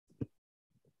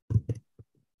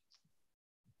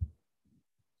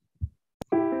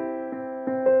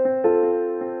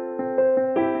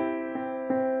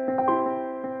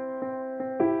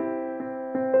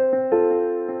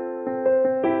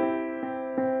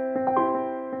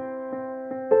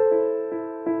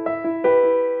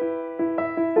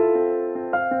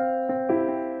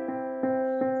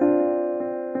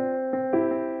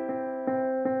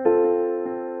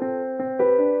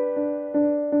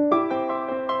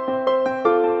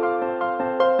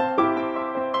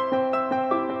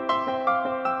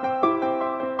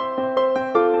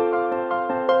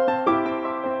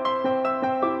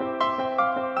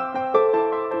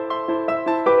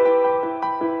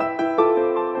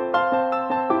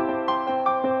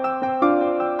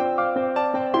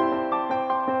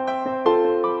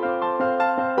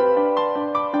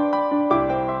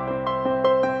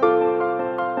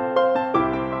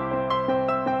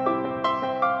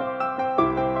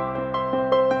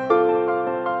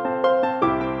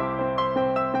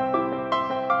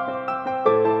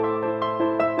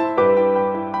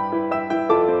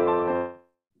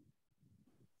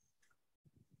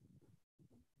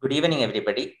Good evening,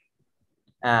 everybody.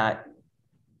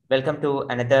 Welcome to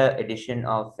another edition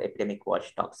of Epidemic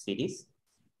Watch Talk series.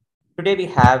 Today we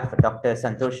have Dr.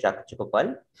 Santhosh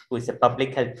Rajagopal, who is a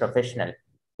public health professional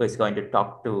who is going to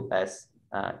talk to us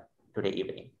today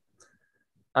evening.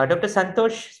 Dr.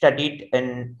 Santhosh studied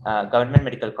in Government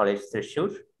Medical College,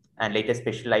 Thrissur, and later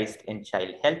specialized in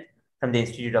child health from the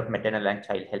Institute of Maternal and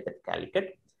Child Health at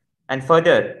Calicut, and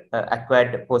further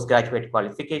acquired postgraduate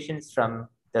qualifications from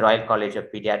the Royal College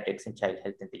of Pediatrics and Child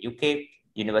Health in the UK,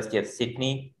 University of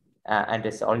Sydney, and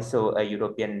is also a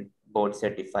European board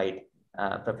certified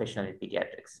professional in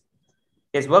pediatrics.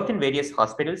 He has worked in various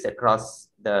hospitals across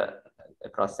the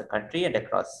country and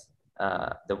across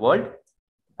the world.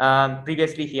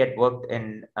 Previously, he had worked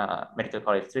in Medical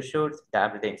College Thrissur, the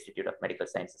Ayurveda Institute of Medical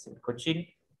Sciences in Cochin.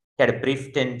 He had a brief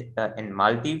stint in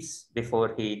Maldives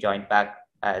before he joined back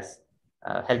as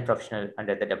a health professional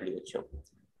under the WHO.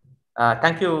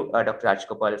 Thank you, Dr.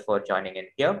 Rajagopal, for joining in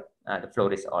here. The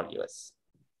floor is all yours.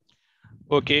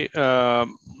 Okay,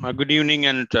 good evening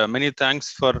and many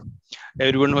thanks for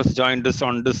everyone who has joined us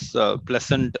on this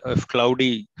pleasant,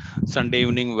 cloudy Sunday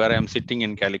evening where I am sitting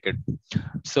in Calicut.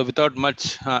 So without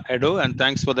much ado, and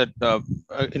thanks for that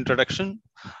introduction,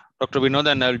 Dr.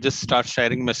 Vinod, and I'll just start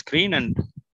sharing my screen and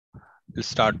we'll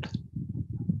start.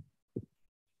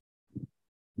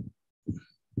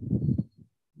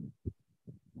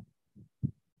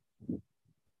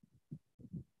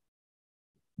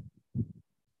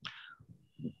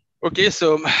 Okay,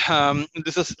 so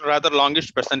this is rather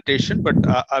longish presentation, but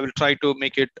I will try to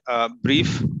make it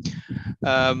brief.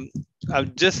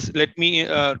 Let me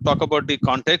talk about the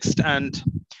context and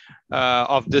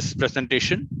of this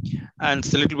presentation and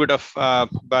a little bit of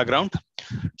background.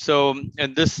 So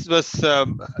this was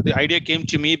the idea came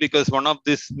to me because one of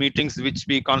these meetings which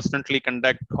we constantly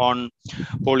conduct on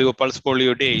polio, pulse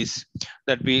polio days,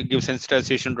 that we give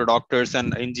sensitization to doctors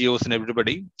and NGOs and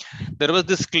everybody. There was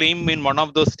this claim in one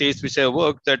of those states which I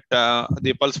worked that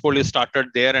the pulse polio started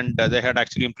there and they had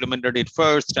actually implemented it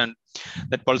first, and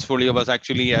that pulse polio was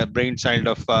actually a brainchild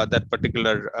of that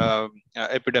particular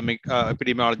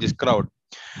epidemiologist crowd.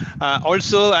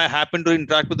 Also, I happen to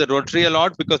interact with the Rotary a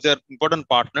lot because they are important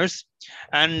partners.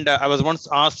 And I was once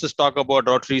asked to talk about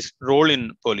Rotary's role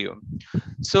in polio.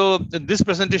 So this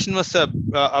presentation was of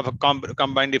a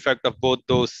combined effect of both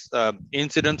those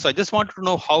incidents. I just wanted to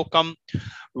know how come,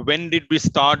 when did we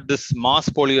start this mass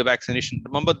polio vaccination?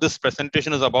 Remember, this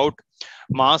presentation is about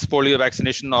mass polio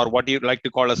vaccination, or what you like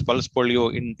to call as pulse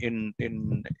polio in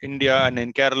India and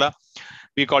in Kerala.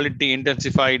 We call it the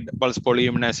intensified pulse polio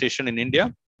immunization in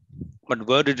India. But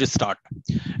where did it start?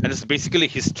 And it's basically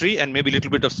history and maybe a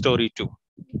little bit of story too.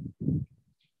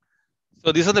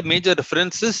 So these are the major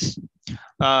references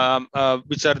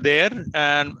which are there,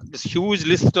 and this huge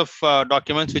list of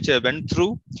documents which I went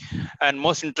through. And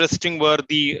most interesting were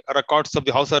the records of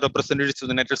the House of Representatives of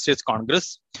the United States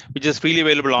Congress, which is freely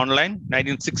available online,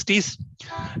 1960s.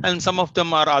 And some of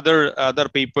them are other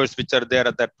papers which are there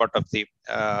at that part of the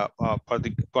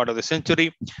part of the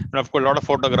century. And of course, a lot of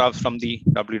photographs from the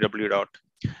www.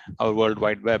 Our World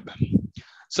Wide Web.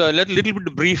 So a little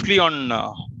bit briefly on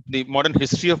the modern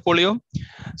history of polio.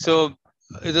 So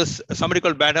it is somebody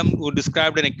called Badham who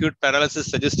described an acute paralysis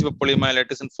suggestive of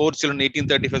poliomyelitis in 4 children in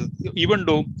 1835. Even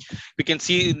though we can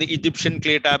see in the Egyptian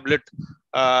clay tablet,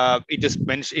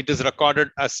 it is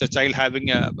recorded as a child having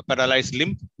a paralyzed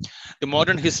limb. The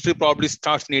modern history probably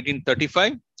starts in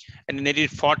 1835. And in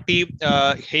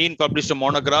 1840, Hayne published a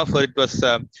monograph where it was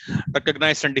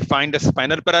recognized and defined as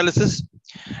spinal paralysis.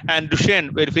 And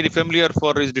Duchenne, very familiar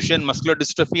for his Duchenne muscular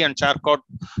dystrophy, and Charcot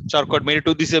made it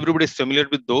to this. Everybody is familiar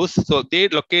with those. So they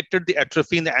located the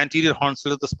atrophy in the anterior horn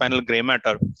cells of the spinal gray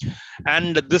matter.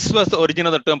 And this was the origin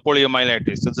of the term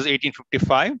poliomyelitis. So this is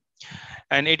 1855.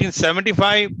 And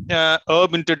 1875,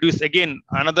 Erb introduced again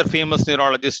another famous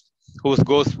neurologist who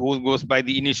goes by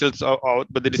the initials of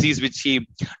the disease which he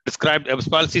described, Erb's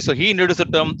palsy. So he introduced the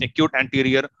term acute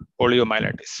anterior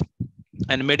poliomyelitis.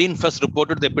 And Medin first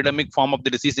reported the epidemic form of the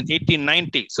disease in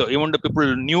 1890. So even the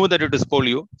people knew that it is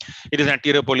polio, it is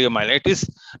anterior poliomyelitis.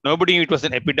 Nobody knew it was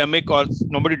an epidemic, or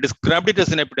nobody described it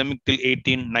as an epidemic till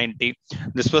 1890.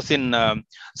 This was in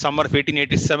summer of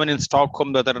 1887 in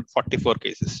Stockholm. There are 44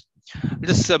 cases.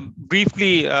 Just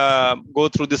briefly go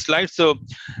through this slide. So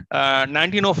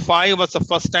 1905 was the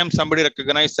first time somebody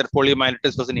recognized that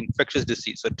poliomyelitis was an infectious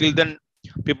disease. So till then,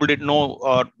 people didn't know,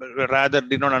 or rather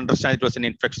did not understand it was an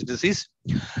infectious disease.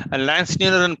 And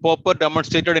Lansner and Popper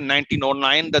demonstrated in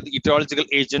 1909 that the etiological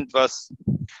agent was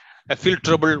a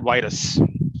filtrable virus.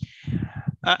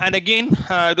 And again,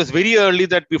 it was very early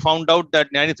that we found out that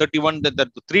in 1931 that the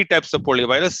three types of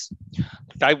poliovirus.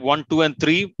 type 1, 2, and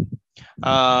 3.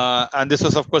 And this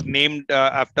was, of course, named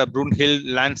after Brunhild,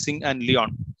 Lansing, and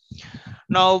Leon.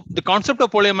 Now, the concept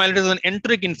of poliomyelitis is an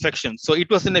enteric infection. So it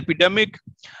was an epidemic.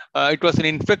 It was an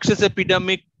infectious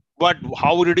epidemic. But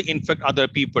how did it infect other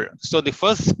people? So the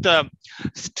first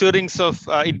stirrings of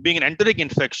it being an enteric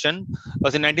infection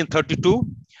was in 1932,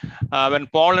 when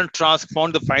Paul and Trask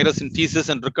found the virus in feces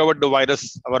and recovered the virus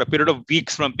over a period of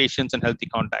weeks from patients and healthy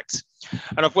contacts.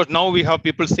 And of course, now we have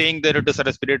people saying that it is a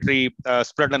respiratory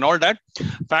spread and all that.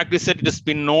 Fact is that it has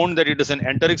been known that it is an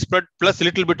enteric spread plus a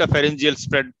little bit of pharyngeal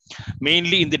spread,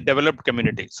 mainly in the developed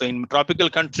community. So in tropical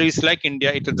countries like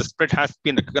India, the spread has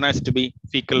been recognized to be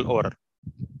fecal oral.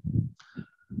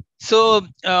 So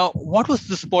what was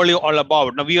this polio all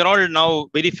about? Now, we are all now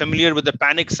very familiar with the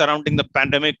panic surrounding the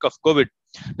pandemic of COVID.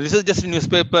 This is just a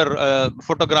newspaper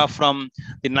photograph from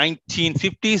the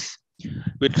 1950s,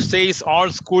 which says all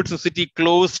schools in the city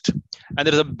closed and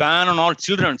there is a ban on all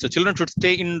children. So children should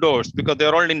stay indoors because they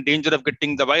are all in danger of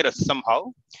getting the virus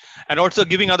somehow and also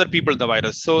giving other people the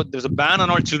virus. So there's a ban on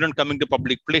all children coming to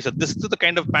public places. This is the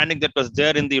kind of panic that was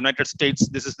there in the United States.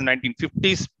 This is the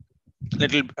 1950s.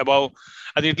 Little above,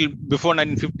 I think little before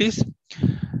 1950s.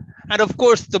 And of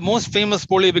course, the most famous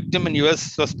polio victim in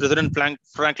US was President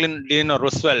Franklin Delano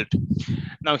Roosevelt.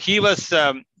 Now, he was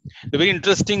very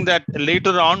interesting that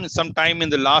later on, sometime in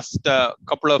the last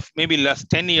couple of, maybe last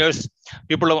 10 years,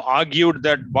 people have argued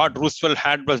that what Roosevelt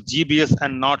had was GBS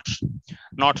and not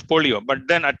polio. But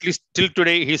then at least till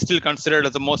today, he's still considered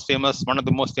as one of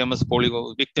the most famous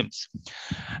polio victims.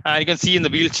 You can see in the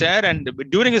wheelchair, and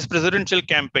during his presidential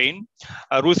campaign,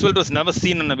 Roosevelt was never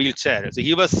seen in a wheelchair. So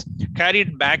he was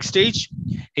carried backstage.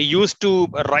 He used to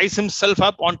rise himself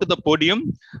up onto the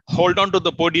podium, hold on to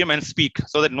the podium and speak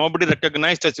so that nobody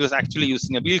recognized that he was actually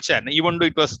using a wheelchair. Now, even though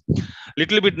it was a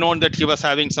little bit known that he was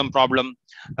having some problem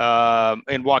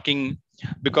in walking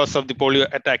because of the polio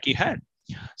attack he had.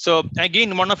 So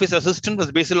again, one of his assistants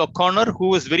was Basil O'Connor, who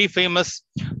was very famous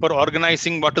for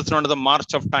organizing what is known as the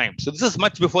March of Time. So this is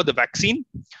much before the vaccine.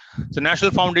 So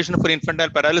National Foundation for Infantile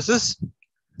Paralysis.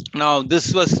 Now,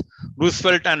 this was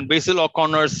Roosevelt and Basil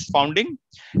O'Connor's founding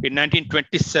in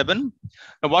 1927.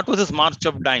 Now, what was this March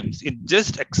of Dimes? It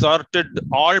just exhorted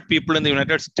all people in the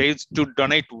United States to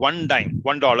donate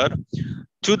 $1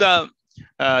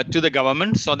 to the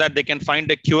government so that they can find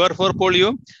a cure for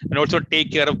polio and also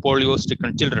take care of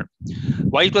polio-stricken children.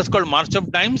 Why it was called March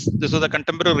of Dimes? This was a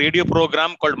contemporary radio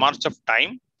program called March of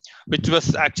Time, which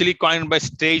was actually coined by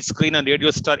stage, screen, and radio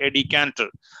star Eddie Cantor.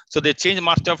 So they changed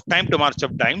March of Time to March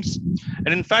of Dimes. And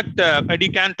in fact, Eddie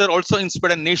Cantor also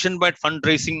inspired a nationwide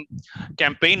fundraising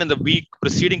campaign in the week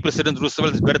preceding President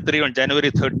Roosevelt's birthday on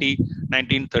January 30,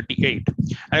 1938.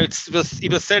 And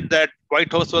it was said that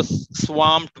White House was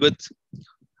swamped with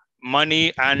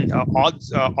money and all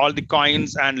the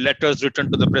coins and letters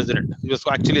written to the president. It was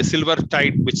actually a silver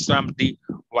tide which swamped the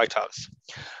White House.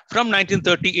 From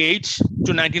 1938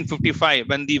 to 1955,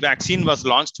 when the vaccine was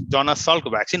launched, Jonas Salk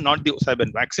vaccine, not the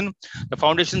Sabin vaccine, the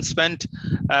foundation spent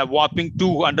a whopping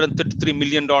 $233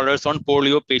 million on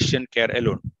polio patient care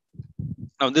alone.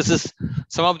 Now, this is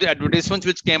some of the advertisements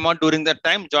which came out during that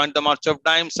time. Join the March of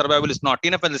Dimes, survival is not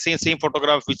enough, and the same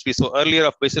photograph which we saw earlier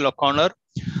of Basil O'Connor,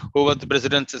 who was the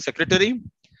president's secretary.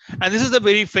 And this is a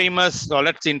very famous, or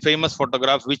let's say infamous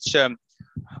photograph, which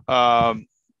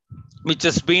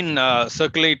has been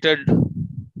circulated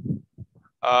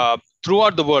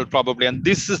throughout the world probably. And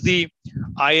this is the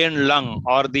iron lung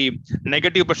or the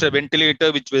negative pressure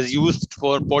ventilator, which was used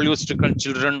for polio-stricken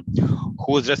children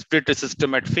whose respiratory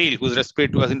system had failed, whose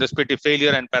respiratory was in respiratory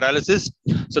failure and paralysis.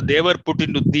 So they were put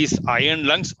into these iron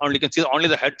lungs. Only you can see only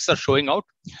the heads are showing out,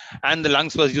 and the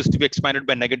lungs was used to be expanded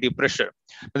by negative pressure.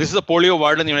 Now, this is a polio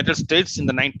ward in the United States in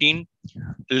the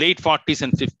late 40s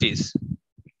and 50s.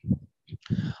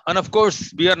 And of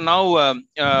course, we are now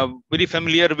very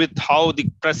familiar with how the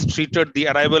press treated the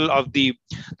arrival of the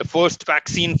first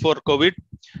vaccine for COVID,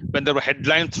 when there were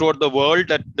headlines throughout the world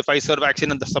that the Pfizer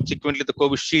vaccine and subsequently the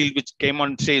COVID shield, which came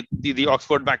on, say, the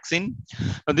Oxford vaccine.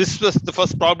 Now, this was the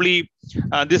first, probably,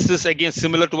 this is again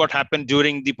similar to what happened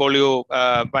during the polio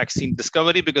vaccine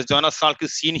discovery, because Jonas Salk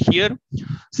is seen here.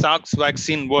 Salk's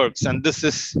vaccine works. And this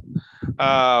is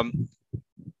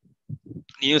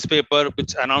newspaper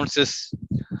which announces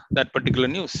that particular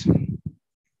news.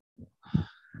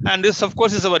 And this, of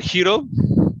course, is our hero.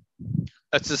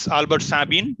 That's Albert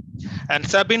Sabin. And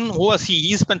Sabin, who was he?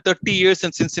 He spent 30 years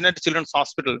in Cincinnati Children's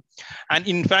Hospital. And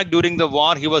in fact, during the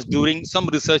war, he was doing some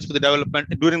research for the development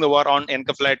during the war on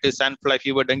encephalitis, sand fly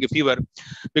fever, dengue fever,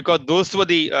 because those were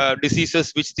the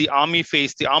diseases which the army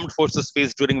faced, the armed forces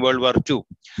faced during World War II.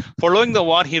 Following the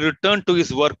war, he returned to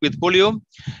his work with polio,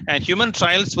 and human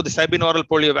trials for the Sabin oral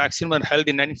polio vaccine were held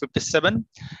in 1957.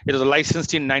 It was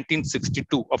licensed in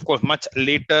 1962. Of course, much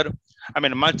later,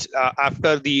 much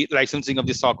after the licensing of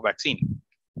the Salk vaccine.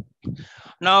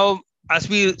 Now, as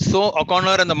we saw,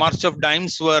 O'Connor and the March of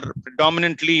Dimes were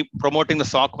predominantly promoting the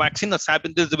Salk vaccine.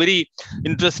 There's a very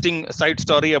interesting side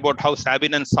story about how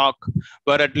Sabin and Salk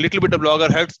were at a little bit of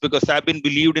loggerheads, because Sabin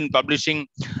believed in publishing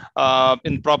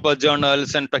in proper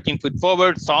journals and taking it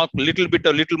forward. Salk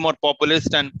a little more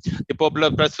populist, and the popular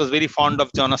press was very fond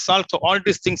of Jonas Salk. So all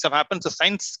these things have happened. So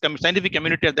scientific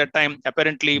community at that time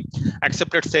apparently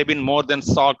accepted Sabin more than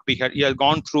Salk. He had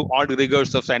gone through all the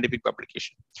rigors of scientific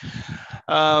publication.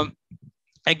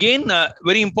 Again,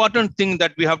 very important thing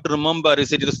that we have to remember is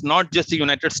that it is not just the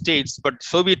United States, but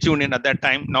Soviet Union at that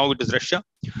time, now it is Russia,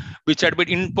 which had made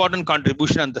important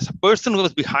contribution. And the person who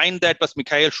was behind that was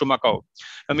Mikhail Chumakov.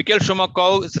 Now, Mikhail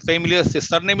Chumakov is familiar. His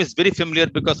surname is very familiar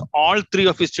because all three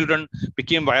of his children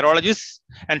became virologists,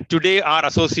 and today are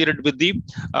associated with the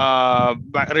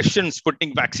Russian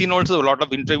Sputnik vaccine. Also, a lot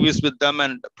of interviews with them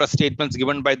and press statements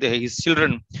given by his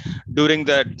children during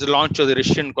the launch of the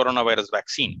Russian coronavirus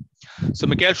vaccine. So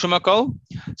Mikhail Chumakov.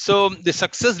 So the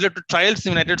success led to trials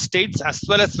in the United States as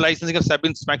well as licensing of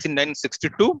Sabin's vaccine in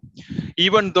 1962,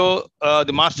 even though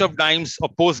the March of Dimes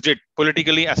opposed it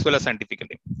politically as well as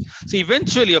scientifically. So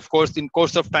eventually, of course, in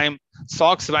course of time,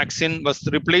 Salk's vaccine was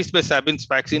replaced by Sabin's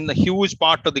vaccine in a huge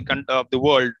part of the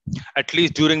world, at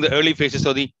least during the early phases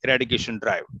of the eradication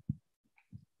drive.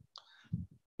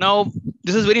 Now,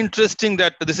 this is very interesting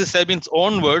that this is Sabin's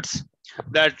own words,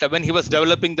 that when he was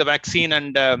developing the vaccine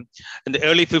and in the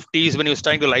early 50s, when he was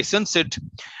trying to license it,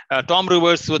 Tom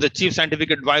Rivers was the chief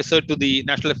scientific advisor to the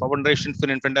National Foundation for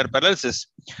Infantile Paralysis,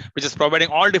 which is providing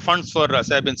all the funds for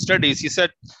Sabin studies. He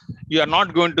said, you are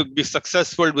not going to be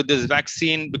successful with this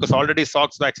vaccine because already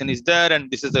Salk's vaccine is there and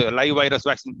this is a live virus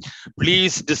vaccine.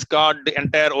 Please discard the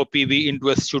entire OPV into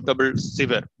a suitable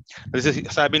severe. This is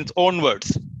Sabin's own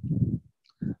words.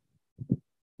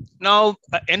 Now,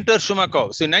 enter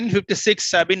Chumakov. So in 1956,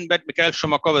 Sabin met Mikhail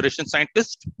Chumakov, a Russian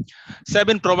scientist.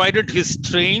 Sabin provided his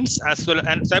strains as well,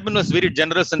 and Sabin was very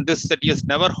generous in this, that he has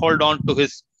never held on to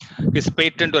his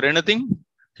patent or anything.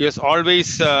 He has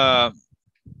always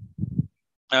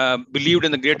believed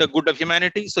in the greater good of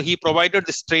humanity. So he provided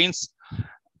the strains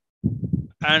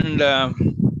and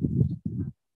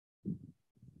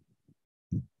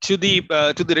to the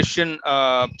Russian,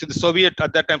 to the Soviet,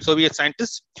 at that time, Soviet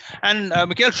scientists. And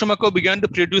Mikhail Chumakov began to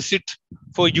produce it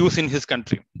for use in his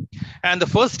country. And the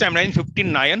first time,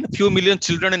 1959, a few million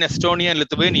children in Estonia and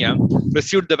Lithuania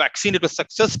received the vaccine. It was a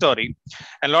success story.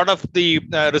 And a lot of the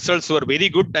results were very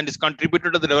good, and it's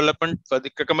contributed to the development for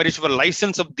the recommendation for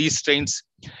license of these strains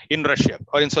in Russia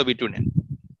or in Soviet Union.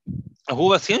 Who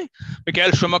was he?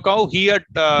 Mikhail Chumakov. He had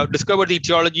discovered the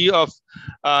etiology of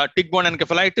tick-borne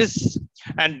encephalitis,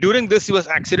 and during this he was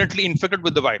accidentally infected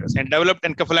with the virus and developed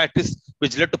encephalitis,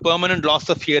 which led to permanent loss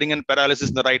of hearing and paralysis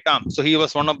in the right arm. So he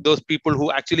was one of those people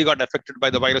who actually got affected by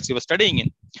the virus he was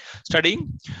studying.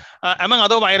 Among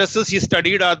other viruses he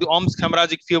studied are the Omsk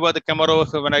hemorrhagic fever, the Kemerovo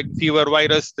fever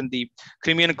virus, and the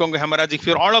Crimean Congo hemorrhagic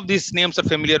fever. All of these names are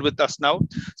familiar with us now.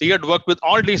 So he had worked with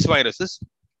all these viruses.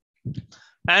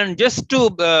 And just to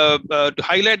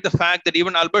highlight the fact that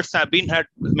even Albert Sabin had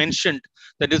mentioned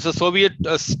that it's the Soviet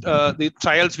the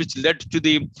trials which led to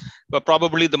the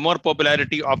probably the more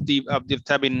popularity of the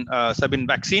Sabin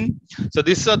vaccine. So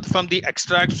this is from the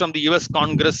extracts from the US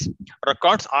Congress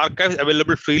records archives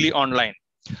available freely online.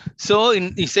 So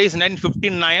he says in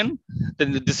 1959,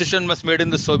 then the decision was made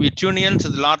in the Soviet Union. So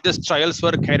the largest trials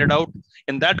were carried out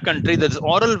in that country, that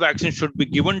oral vaccine should be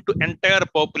given to entire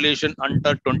population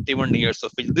under 21 years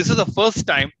of age. This is the first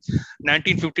time,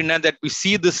 1959, that we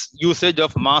see this usage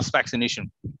of mass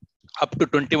vaccination up to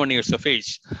 21 years of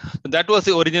age. So that was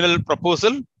the original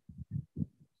proposal.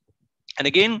 And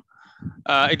again,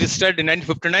 it is said in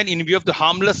 1959, in view of the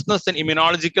harmlessness and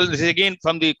immunological, this is again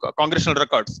from the congressional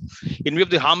records, in view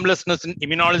of the harmlessness and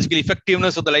immunological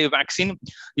effectiveness of the live vaccine,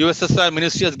 USSR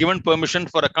ministry has given permission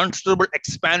for a considerable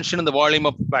expansion in the volume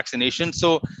of vaccination.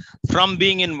 So from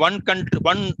being in one country,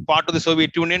 one part of the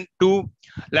Soviet Union to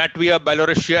Latvia,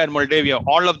 Belarus, and Moldavia,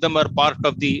 all of them are part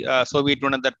of the Soviet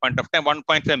Union at that point of time.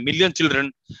 1.5 million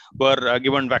children were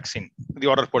given vaccine, the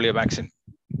oral polio vaccine.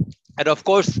 And of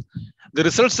course, The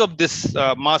results of this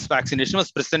mass vaccination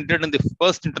was presented in the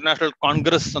first International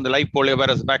Congress on the live polio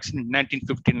virus vaccine in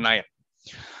 1959.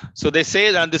 So they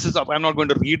say that this is, I'm not going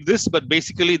to read this, but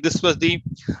basically this was the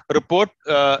report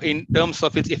in terms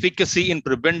of its efficacy in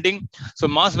preventing. So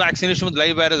mass vaccination with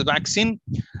live virus vaccine,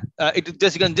 you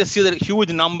can just see the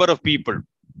huge number of people.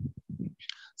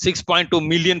 6.2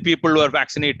 million people were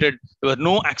vaccinated. There was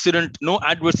no accident, no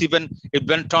adverse event. It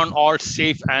went on all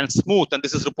safe and smooth. And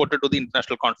this is reported to the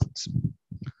international conference.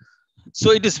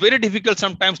 So it is very difficult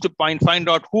sometimes to find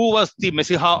out who was the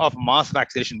messiah of mass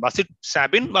vaccination. Was it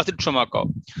Sabin? Was it Chumakov?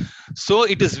 So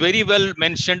it is very well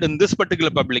mentioned in this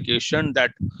particular publication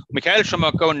that Mikhail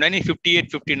Chumakov in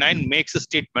 1958-59 makes a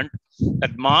statement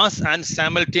that mass and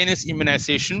simultaneous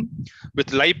immunization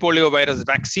with live polio virus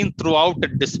vaccine throughout a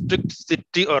district,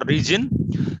 city or region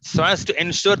so as to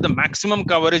ensure the maximum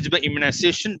coverage by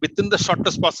immunization within the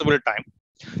shortest possible time,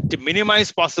 to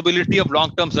minimize possibility of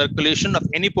long-term circulation of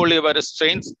any poliovirus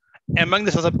strains among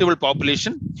the susceptible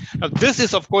population. Now, this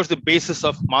is, of course, the basis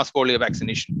of mass polio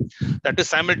vaccination. That is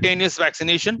simultaneous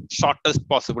vaccination, shortest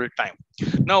possible time.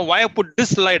 Now, why I put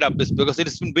this slide up is because it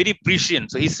has been very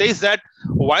prescient. So he says that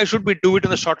why should we do it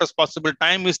in the shortest possible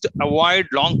time is to avoid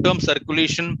long-term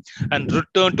circulation and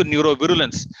return to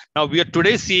neurovirulence. Now, we are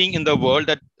today seeing in the world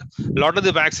that a lot of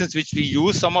the vaccines which we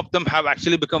use, some of them have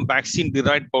actually become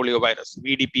vaccine-derived poliovirus,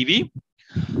 VDPV.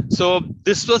 So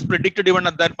this was predicted even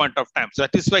at that point of time. So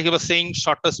that is why he was saying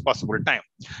shortest possible time.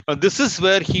 Now this is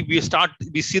where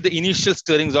we see the initial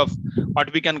stirrings of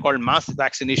what we can call mass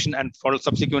vaccination and follow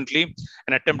subsequently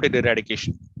an attempt at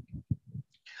eradication.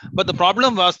 But the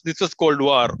problem was this was Cold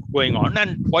War going on,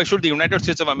 and why should the United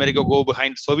States of America go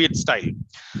behind Soviet style?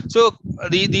 So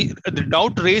the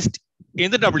doubt raised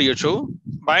in the WHO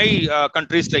by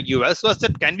countries like US was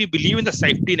that can we believe in the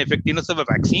safety and effectiveness of a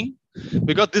vaccine?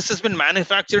 Because this has been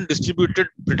manufactured and distributed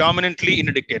predominantly in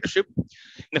a dictatorship.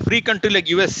 In a free country like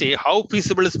USA, how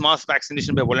feasible is mass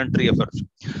vaccination by voluntary effort?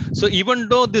 So even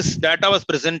though this data was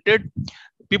presented,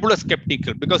 people are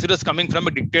skeptical because it was coming from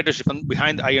a dictatorship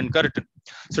behind the Iron Curtain.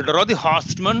 So Dorothy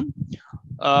Horstman,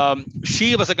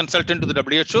 she was a consultant to the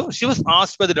WHO. She was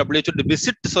asked by the WHO to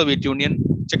visit the Soviet Union,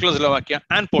 Czechoslovakia,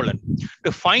 and Poland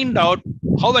to find out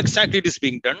how exactly it is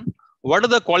being done. What are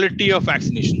the quality of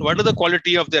vaccination? What are the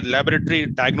quality of their laboratory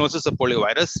diagnosis of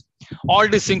poliovirus? All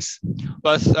these things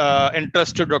was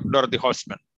entrusted to Dorothy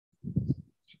Horstman.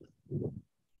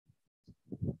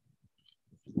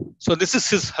 So this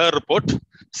is her report.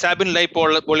 Sabin live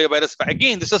poliovirus.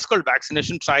 Again, this is called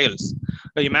vaccination trials.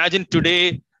 Now imagine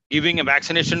today giving a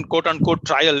vaccination quote unquote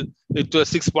trial to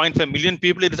 6.5 million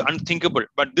people. It is unthinkable.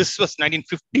 But this was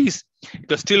 1950s. It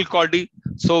was still called the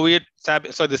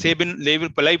the Sabin live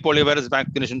poliovirus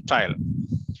vaccination trial.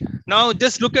 Now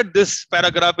just look at this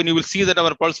paragraph and you will see that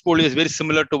our pulse polio is very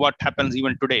similar to what happens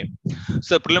even today.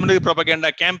 So preliminary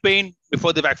propaganda campaign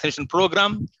before the vaccination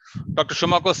program. Dr.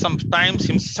 Chumakov sometimes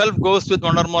himself goes with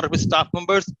one or more of his staff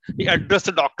members. He addressed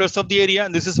the doctors of the area.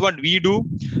 And this is what we do.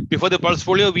 Before the pulse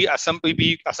polio, we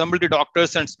assemble the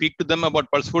doctors and speak to them about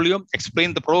pulse polio,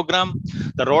 explain the program,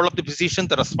 the role of the physician,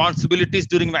 the responsibilities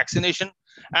during vaccination,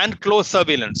 and close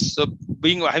surveillance. So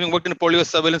having worked in polio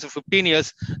surveillance for 15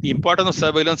 years, the importance of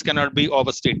surveillance cannot be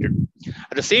overstated.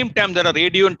 At the same time, there are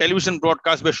radio and television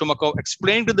broadcasts by Chumakov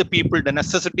explaining to the people the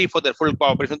necessity for their full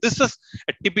cooperation. This was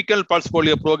a typical pulse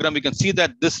polio program. We can see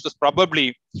that this was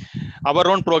probably our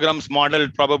own programs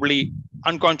modeled probably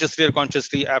unconsciously or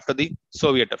consciously after the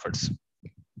Soviet efforts.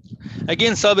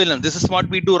 Again, surveillance. This is what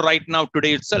we do right now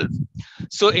today itself.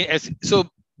 So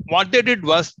what they did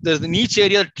was there's in each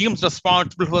area teams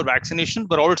responsible for vaccination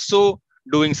were also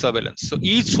doing surveillance. So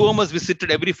each home was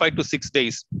visited every 5 to 6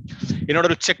 days in order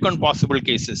to check on possible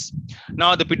cases.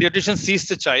 Now the pediatrician sees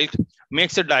the child,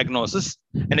 makes a diagnosis,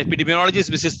 and epidemiologist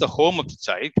visits the home of the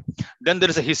child. Then there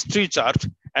is a history chart,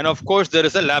 and of course there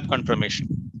is a lab confirmation.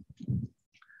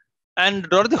 And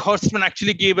Dorothy Horstman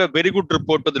actually gave a very good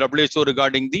report to the WHO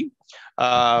regarding the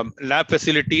lab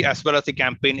facility as well as the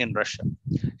campaign in Russia,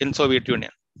 in Soviet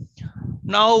Union.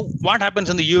 Now, what happens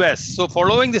in the US? So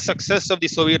following the success of the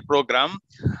Soviet program,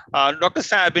 Dr.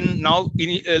 Sabin now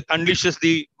unleashes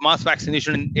the mass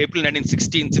vaccination in April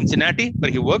 1960 in Cincinnati,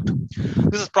 where he worked.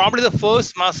 This is probably the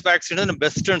first mass vaccination in a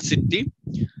Western city.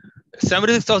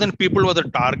 76,000 people were the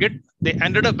target. They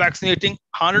ended up vaccinating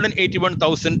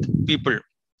 181,000 people.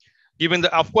 Given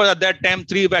of course, at that time,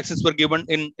 3 vaccines were given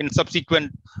in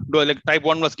subsequent, like type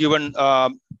 1 was given,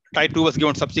 type 2 was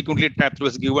given subsequently, type 3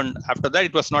 was given after that.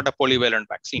 It was not a polyvalent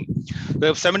vaccine. We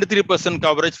have 73%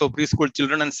 coverage for preschool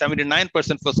children and 79%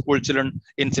 for school children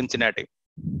in Cincinnati.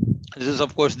 This is,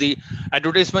 of course, the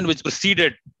advertisement which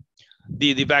preceded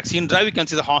the vaccine drive. You can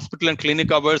see the hospital and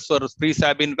clinic hours for free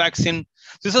Sabin vaccine.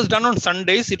 This was done on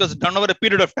Sundays. It was done over a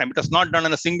period of time. It was not done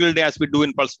in a single day as we do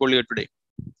in Pulse Polio today.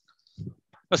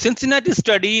 The Cincinnati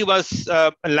study was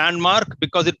a landmark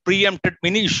because it preempted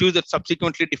many issues that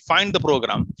subsequently defined the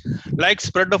program, like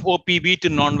spread of OPV to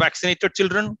non-vaccinated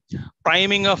children,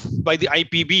 priming by the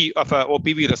IPV of a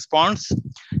OPV response,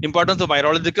 importance of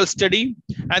virological study,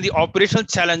 and the operational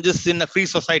challenges in a free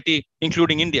society,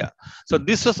 including India. So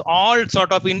this was all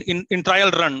sort of in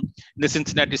trial run in the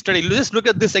Cincinnati study. Let's look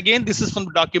at this again. This is from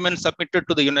the document submitted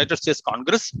to the United States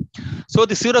Congress. So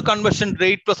the seroconversion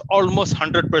rate was almost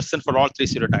 100% for all three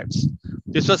serotypes.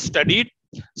 This was studied.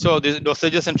 So the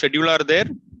dosages and schedule are there.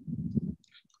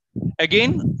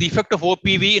 Again, the effect of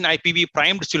OPV in IPV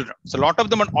primed children. So a lot of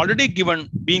them are already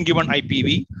being given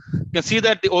IPV. You can see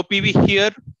that the OPV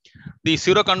here, the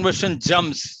seroconversion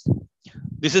jumps.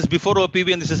 This is before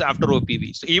OPV and this is after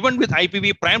OPV. So even with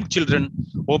IPV primed children,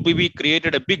 OPV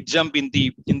created a big jump in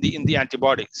the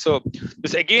antibody. So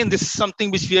this is something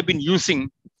which we have been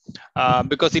using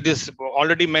because it is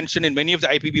already mentioned in many of the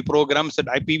IPV programs that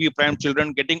IPV primed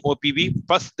children getting OPV.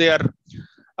 First, they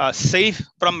are safe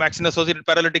from vaccine-associated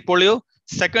paralytic polio.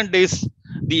 Second is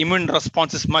the immune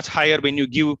response is much higher when you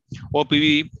give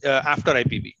OPV after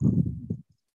IPV.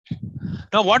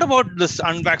 Now, what about this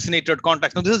unvaccinated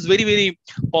contacts? Now, this is very, very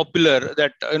popular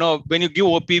that, when you give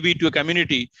OPV to a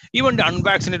community, even the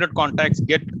unvaccinated contacts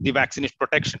get the vaccination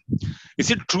protection.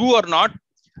 Is it true or not?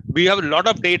 We have a lot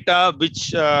of data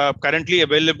which currently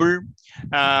available,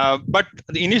 but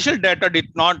the initial data did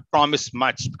not promise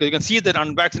much because you can see that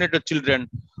unvaccinated children,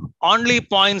 only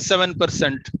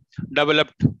 0.7%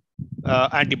 developed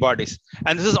antibodies.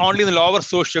 And this is only in the lower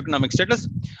socioeconomic status.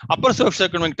 Upper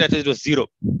socioeconomic status was 0.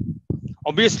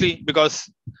 Obviously, because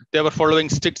they were following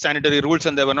strict sanitary rules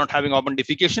and they were not having open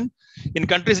defecation. In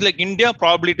countries like India,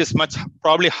 probably it is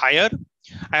probably higher.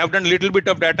 I have done a little bit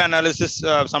of data analysis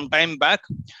some time back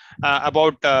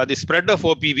about the spread of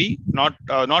OPV, not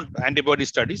antibody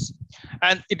studies,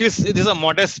 and it is a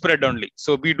modest spread only.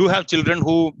 So we do have children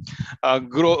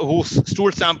whose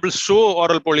stool samples show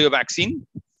oral polio vaccine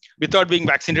without being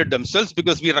vaccinated themselves,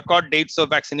 because we record dates of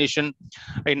vaccination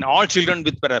in all children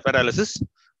with paralysis,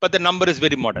 but the number is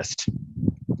very modest.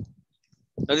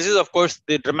 Now, this is, of course,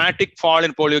 the dramatic fall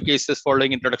in polio cases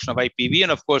following introduction of IPV,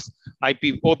 and of course,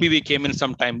 OPV came in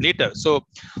some time later. So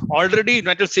already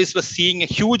United States was seeing a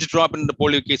huge drop in the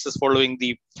polio cases following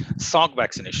the Salk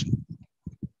vaccination.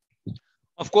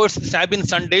 Of course, Sabin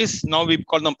Sundays, now we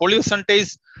call them polio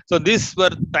Sundays. So these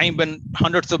were time when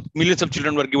hundreds of millions of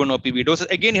children were given OPV doses.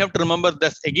 Again, you have to remember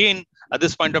that again, at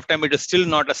this point of time, it is still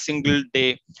not a single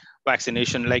day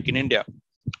vaccination like in India.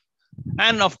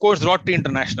 And of course, Rotary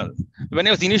International. When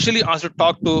I was initially asked to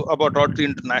talk about Rotary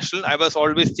International, I was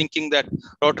always thinking that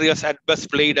Rotary has at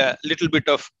best played a little bit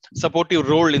of supportive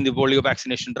role in the polio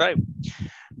vaccination drive.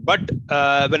 But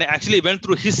when I actually went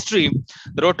through history,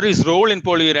 the Rotary's role in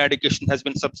polio eradication has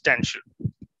been substantial.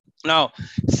 Now,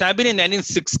 Sabin in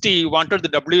 1960 wanted the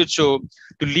WHO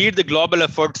to lead the global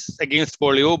efforts against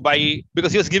polio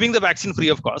because he was giving the vaccine free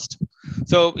of cost.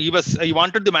 So he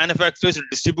wanted the manufacturers to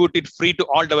distribute it free to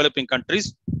all developing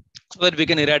countries so that we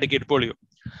can eradicate polio.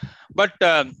 But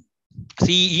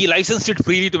he licensed it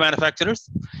freely to manufacturers.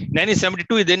 In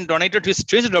 1972, he then donated his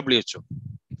trace to WHO.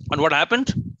 And what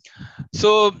happened?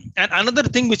 So, and another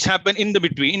thing which happened in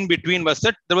between was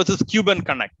that there was this Cuban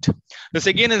Connect. This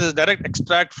again is a direct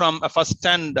extract from a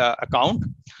first-hand account.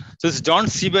 So this is John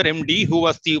Sieber, MD, who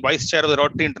was the vice chair of the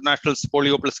Rotary International's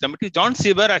Polio Plus Committee. John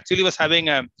Sieber actually was having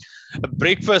a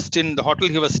breakfast in the hotel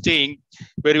he was staying,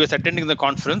 where he was attending the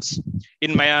conference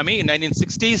in Miami in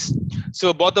 1960s.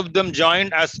 So both of them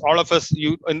joined, as all of us,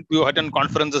 you attend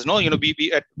conferences,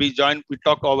 we joined, we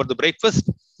talked over the breakfast.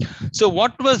 So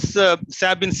what was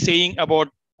Sabin saying about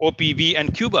OPV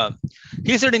and Cuba?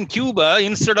 He said in Cuba,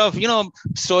 instead of,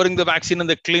 storing the vaccine in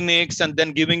the clinics and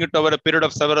then giving it over a period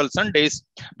of several Sundays,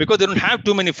 because they don't have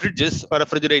too many fridges or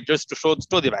refrigerators to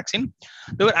store the vaccine,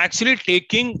 they were actually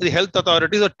the health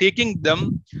authorities are taking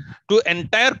them to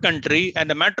entire country and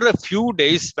a matter of few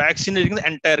days vaccinating the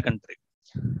entire country.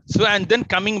 So, and then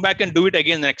coming back and do it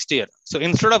again next year. So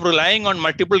instead of relying on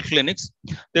multiple clinics,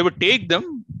 they would take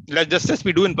them, just as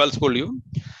we do in Pulse Polio,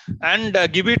 and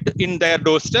give it in their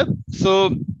doorstep.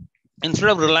 So instead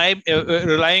of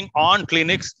relying on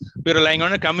clinics, we're relying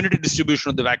on a community distribution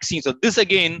of the vaccine. So this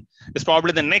again is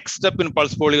probably the next step in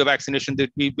Pulse Polio vaccination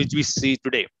which we see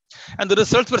today. And the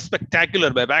results were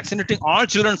spectacular. By vaccinating all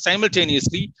children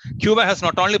simultaneously, Cuba has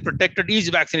not only protected each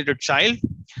vaccinated child,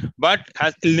 but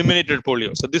has eliminated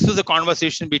polio. So this was a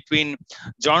conversation between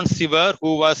John Seaver,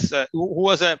 who was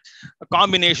a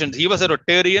combination. He was a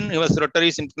Rotarian. He was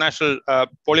Rotary's International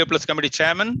Polio Plus Committee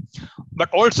chairman, but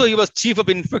also he was chief of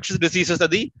infectious diseases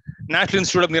at the National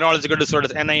Institute of Neurological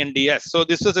Disorders, NINDS. So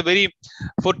this was a very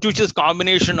fortuitous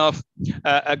combination of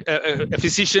a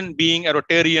physician being a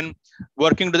Rotarian,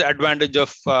 working to the advantage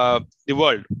of the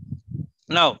world.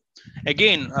 Now,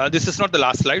 again, this is not the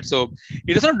last slide. So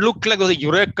it does not look like it was a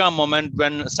eureka moment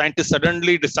when scientists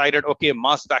suddenly decided, okay,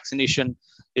 mass vaccination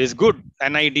is good.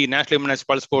 NID, National Immunized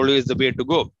Pulse Polio, is the way to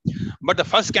go. But the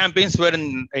first campaigns were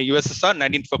in USSR,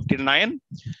 1959.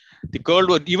 The Cold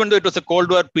War, even though it was a Cold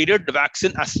War period, the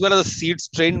vaccine as well as the seed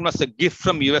strain was a gift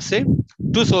from USA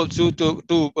to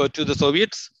the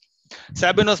Soviets.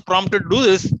 Sabin was prompted to do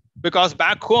this because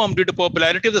back home, due to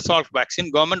popularity of the Salk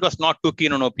vaccine, government was not too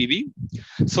keen on OPV.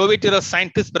 Soviet era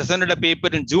scientists presented a paper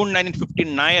in June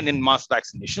 1959 in mass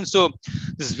vaccination. So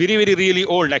this is very, very, really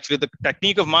old. Actually, the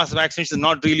technique of mass vaccination is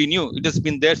not really new. It has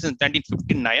been there since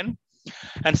 1959.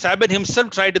 And Sabin himself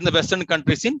tried in the Western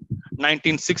countries in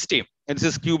 1960. And this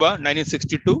is Cuba,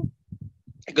 1962.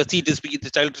 You can see the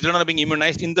children are being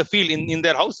immunized in the field, in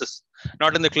their houses,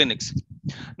 not in the clinics.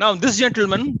 Now, this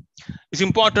gentleman is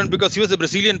important because he was a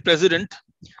Brazilian president.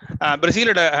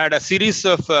 Brazil had a series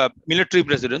of military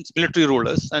presidents, military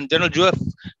rulers, and General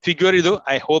João Figueiredo,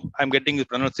 I hope I'm getting his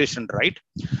pronunciation right.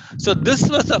 So this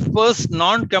was the first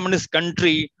non-communist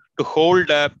country to hold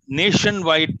a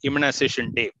nationwide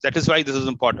immunization day. That is why this is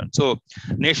important. So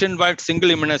nationwide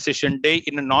single immunization day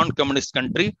in a non-communist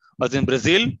country was in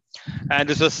Brazil. And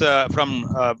this was from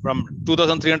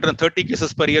 2,330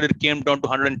 cases per year, it came down to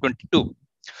 122.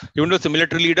 Even though it's a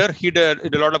military leader, he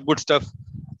did a lot of good stuff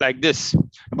like this.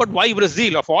 But why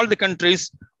Brazil? Of all the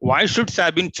countries, why should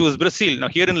Sabin choose Brazil? Now,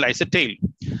 herein lies a tale.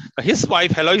 His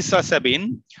wife, Heloisa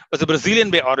Sabin, was a Brazilian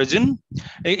by origin.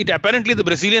 Apparently, the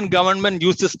Brazilian government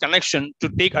used this connection to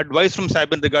take advice from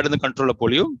Sabin regarding the control of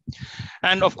polio.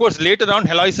 And of course, later on,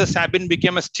 Heloisa Sabin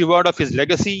became a steward of his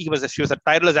legacy. She was a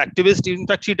tireless activist. In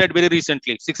fact, she died very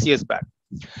recently, 6 years back.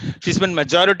 She spent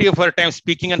majority of her time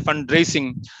speaking and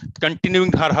fundraising,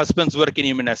 continuing her husband's work in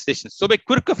immunization. So by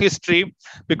quirk of history,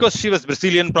 because she was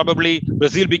Brazilian, probably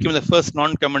Brazil became the first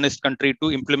non-communist country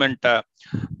to implement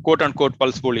quote-unquote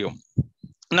pulse polio.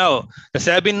 Now, the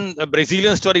Sabin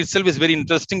Brazilian story itself is very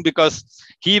interesting because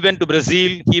he went to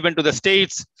Brazil, he went to the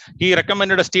States, he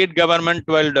recommended a state government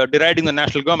while deriding the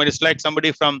national government. It's like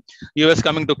somebody from US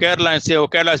coming to Kerala and say, oh,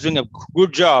 Kerala is doing a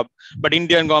good job, but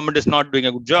Indian government is not doing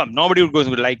a good job. Nobody would go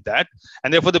like that.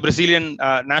 And therefore, the Brazilian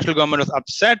national government was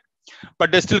upset,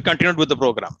 but they still continued with the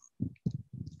program.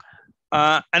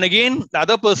 And again, the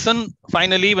other person,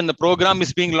 finally, when the program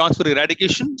is being launched for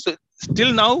eradication, so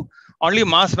still now, only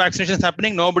mass vaccination is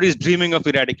happening. Nobody is dreaming of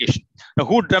eradication. Now,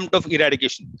 who dreamt of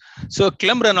eradication? So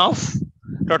Clem Renouf,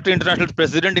 Rotary International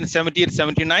president in 78,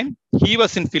 79, he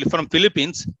was from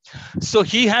Philippines. So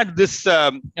he had this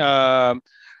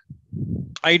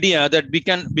idea that we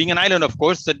can, being an island, of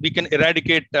course, that we can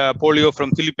eradicate polio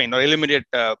from Philippines or eliminate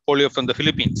polio from the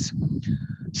Philippines.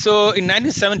 So in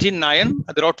 1979,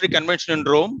 at the Rotary Convention in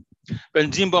Rome, when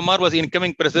Jim Bomar was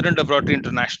incoming president of Rotary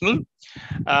International,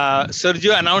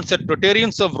 Sergio announced that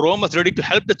Rotarians of Rome was ready to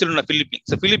help the children of Philippines.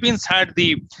 The Philippines had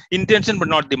the intention, but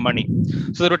not the money.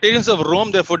 So the Rotarians of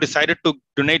Rome, therefore, decided to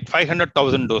donate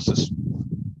 500,000 doses.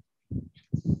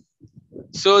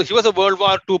 So he was a World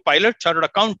War II pilot, chartered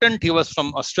accountant. He was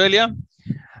from Australia.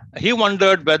 He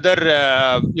wondered whether,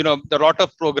 the lot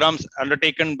of programs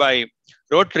undertaken by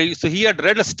Rotary. So he had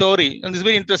read a story, and this is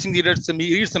very interesting. He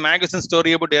reads a magazine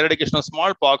story about the eradication of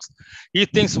smallpox. He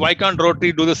thinks, why can't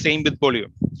Rotary do the same with polio?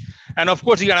 And of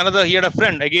course, he had a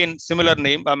friend, again, similar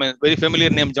name, very familiar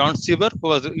name, John Seaver, who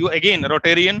was, again, a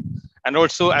Rotarian, and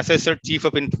also, as I said, chief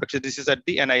of infectious diseases at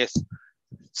the NIS.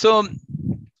 So,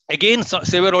 again,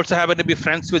 Seaver also happened to be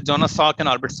friends with Jonas Salk and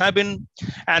Albert Sabin,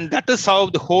 and that is how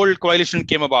the whole coalition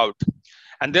came about.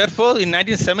 And therefore, in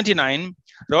 1979,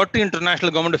 Rotary International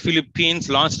Government of Philippines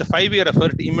launched a 5-year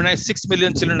effort to immunize 6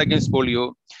 million children against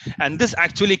polio. And this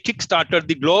actually kickstarted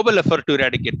the global effort to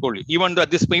eradicate polio. Even at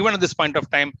this point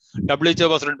of time, WHO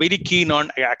was not very keen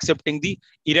on accepting the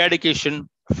eradication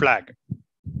flag.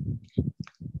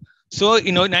 So,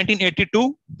 in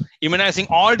 1982, immunizing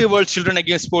all the world's children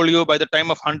against polio by the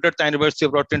time of 100th anniversary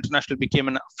of Rotary International became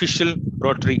an official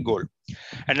Rotary goal.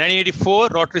 And 1984,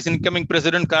 Rotary's incoming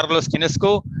president, Carlos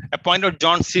Quinesco, appointed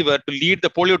John Seaver to lead the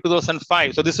Polio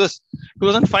 2005. So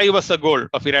 2005 was the goal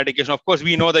of eradication. Of course,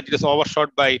 we know that it is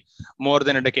overshot by more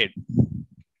than a decade.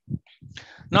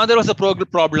 Now, there was a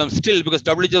problem still because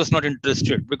WHO was not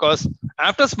interested, because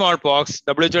after smallpox,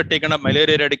 WHO had taken up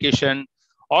malaria eradication,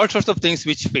 all sorts of things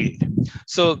which failed.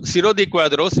 So Ciro de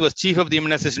Quadros was chief of the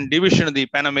immunization division of the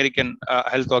Pan American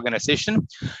Health Organization.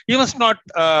 He was not.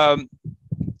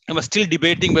 He was still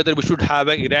debating whether we should have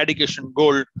an eradication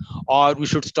goal or we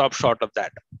should stop short of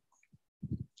that.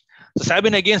 So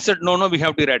Sabin again said, no, we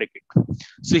have to eradicate.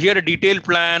 So he had a detailed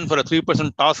plan for a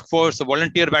 3% task force, a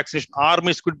volunteer vaccination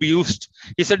armies could be used.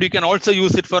 He said you can also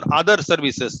use it for other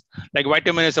services like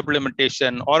vitamin A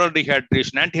supplementation, oral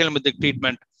dehydration, anti-helminthic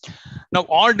treatment. Now,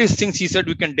 all these things he said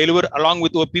we can deliver along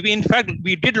with OPV. In fact,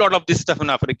 we did a lot of this stuff in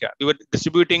Africa. We were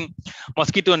distributing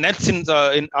mosquito nets in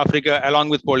Africa along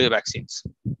with polio vaccines.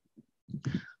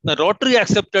 The Rotary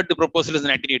accepted the proposal in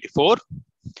 1984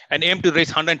 and aimed to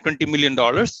raise $120 million.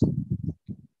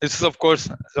 This is, of course,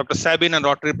 Dr. Sabin and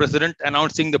Rotary president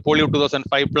announcing the Polio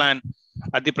 2005 plan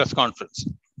at the press conference.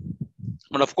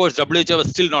 But of course, WHO was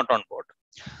still not on board.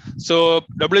 So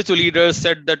WHO leaders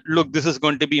said that, look, this is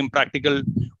going to be impractical.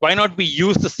 Why not we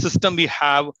use the system we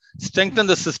have, strengthen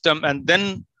the system, and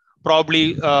then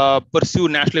probably pursue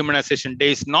national immunization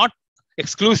days, not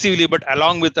exclusively, but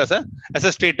along with as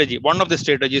a strategy, one of the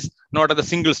strategies, not as a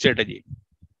single strategy.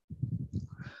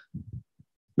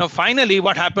 Now, finally,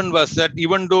 what happened was that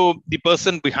even though the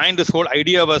person behind this whole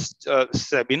idea was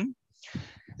Sabin,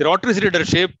 the Rotary's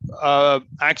leadership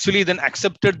actually then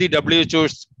accepted the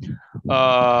WHO's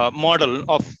model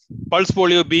of pulse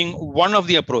polio being one of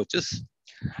the approaches,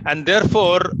 and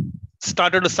therefore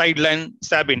started to sideline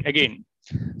Sabin again.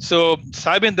 So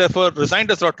Sabin therefore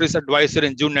resigned as Rotary's advisor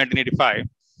in June 1985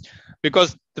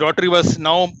 because the Rotary was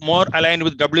now more aligned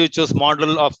with WHO's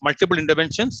model of multiple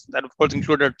interventions that of course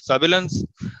included surveillance,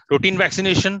 routine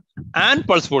vaccination, and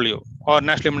pulse polio or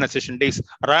national immunization days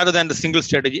rather than the single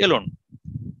strategy alone.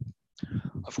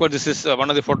 Of course, this is one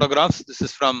of the photographs. This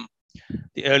is from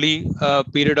the early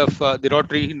period of the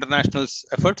Rotary International's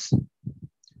efforts.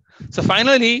 So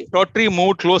finally, Rotary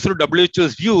moved closer to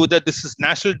WHO's view that this is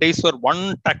national days were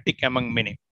one tactic among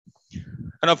many.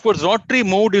 And of course, Rotary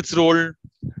moved its role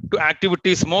to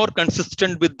activities more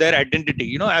consistent with their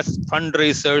identity, as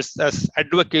fundraisers, as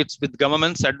advocates with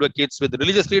governments, advocates with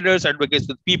religious leaders, advocates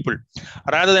with people,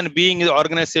 rather than being an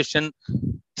organization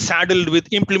saddled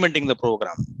with implementing the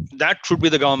program. That should be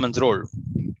the government's role.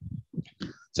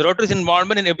 So Rotary's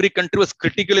involvement in every country was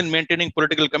critical in maintaining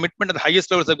political commitment at the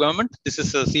highest levels of government. This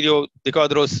is Ciro de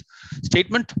Quadros'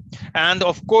 statement. And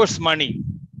of course, money.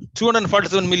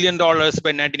 $247 million by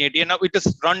 1980, and now it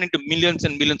has run into millions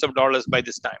and millions of dollars by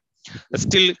this time. It's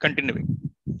still continuing.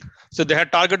 So they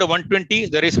had target of 120,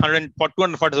 there is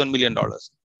 $247 million.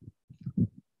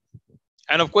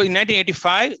 And of course, in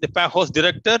 1985, the PAHO's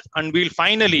director unveiled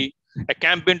finally a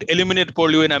campaign to eliminate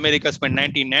polio in Americas by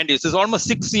 1990. This is almost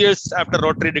 6 years after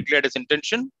Rotary declared its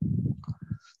intention.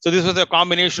 So this was a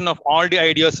combination of all the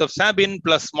ideas of Sabin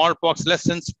plus smallpox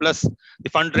lessons plus the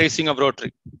fundraising of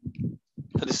Rotary.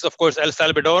 So this is, of course, El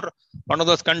Salvador, one of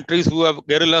those countries who have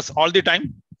guerrillas all the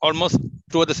time, almost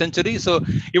throughout the century. So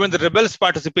even the rebels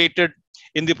participated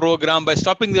in the program by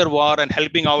stopping their war and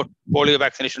helping out polio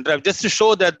vaccination drive, just to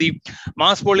show that the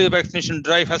mass polio vaccination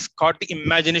drive has caught the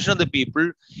imagination of the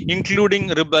people, including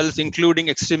rebels, including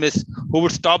extremists who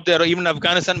would stop there. Even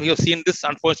Afghanistan, we have seen this,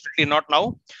 unfortunately not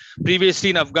now. Previously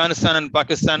in Afghanistan and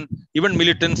Pakistan, even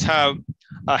militants have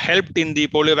helped in the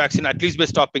polio vaccine, at least by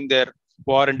stopping their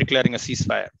war and declaring a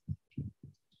ceasefire.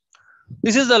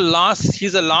 This is the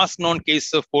last known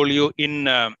case of polio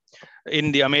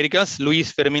in the Americas,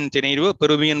 Luis Fermin Teneiro,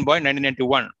 Peruvian boy,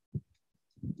 1991.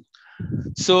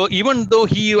 So even though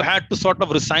he had to sort of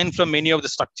resign from many of the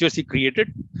structures he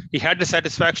created, he had the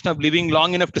satisfaction of living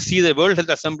long enough to see the World Health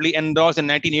Assembly endorse in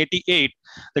 1988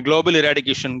 the global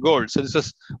eradication goal. So this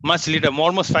was much later,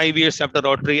 almost 5 years after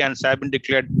Rotary and Sabin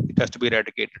declared it has to be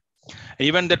eradicated.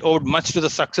 Even that owed much to the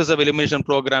success of elimination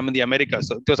program in the Americas.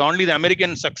 So it was only the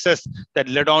American success that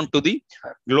led on to the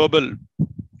global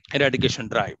eradication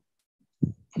drive.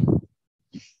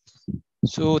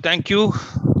 So thank you.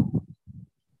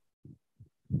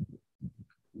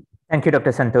 Thank you,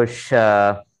 Dr.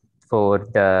 Santhosh, for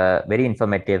the very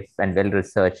informative and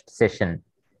well-researched session.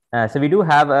 So we do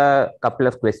have a couple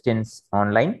of questions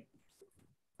online.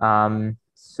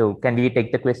 So can we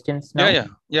take the questions now?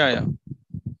 Yeah.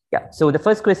 So the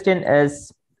first question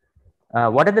is,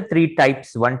 what are the 3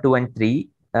 types, 1, 2, and 3,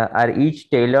 are each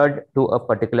tailored to a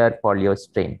particular polio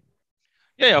strain?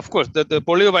 Yeah, of course. The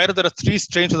polio virus, there are 3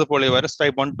 strains of the polio virus,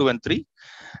 type 1, 2, and 3.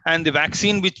 And the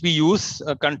vaccine which we use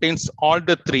contains all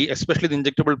the 3, especially the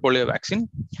injectable polio vaccine.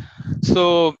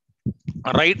 So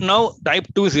right now, type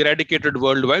 2 is eradicated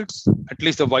worldwide. At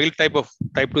least the wild type of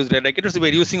type 2 is eradicated. So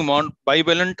we're using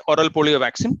bivalent oral polio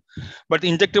vaccine. But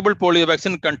the injectable polio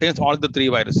vaccine contains all the 3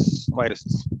 viruses.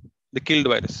 the killed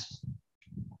virus.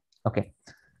 Okay.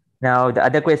 Now, the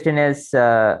other question is,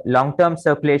 long-term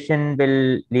circulation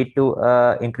will lead to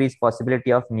increased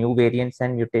possibility of new variants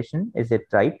and mutation. Is it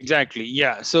right? Exactly.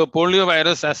 Yeah. So polio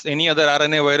virus, as any other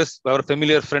RNA virus, our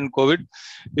familiar friend COVID,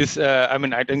 is, I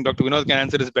think Dr. Vinod can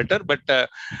answer this better. But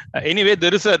anyway,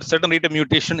 there is a certain rate of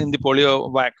mutation in the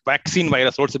polio vaccine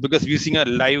virus also, because using a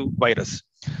live virus.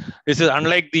 This is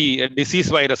unlike the disease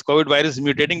virus. COVID virus is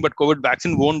mutating, but COVID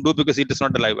vaccine won't do because it is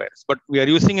not a live virus. But we are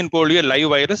using in polio a live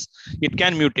virus. It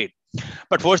can mutate.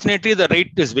 But fortunately, the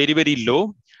rate is very, very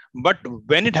low. But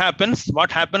when it happens,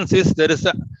 what happens is there is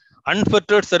a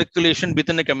unfettered circulation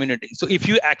within a community. So if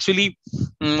you actually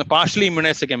partially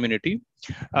immunize a community,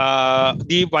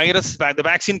 the virus, the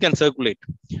vaccine can circulate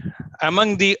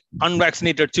among the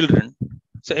unvaccinated children.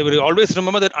 So always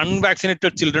remember that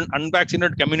unvaccinated children,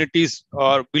 unvaccinated communities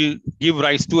will give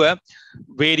rise to a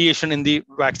variation in the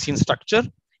vaccine structure.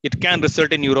 It can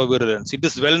result in neurovirulence. It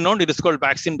is well known. It is called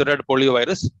vaccine-derived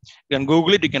poliovirus. You can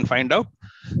Google it. You can find out.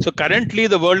 So currently,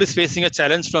 the world is facing a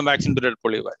challenge from vaccine-derived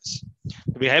poliovirus.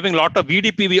 We're having a lot of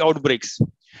VDPV outbreaks,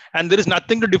 and there is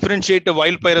nothing to differentiate a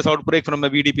wild virus outbreak from a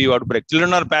VDPV outbreak.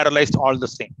 Children are paralyzed all the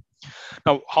same.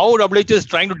 Now, how WHO is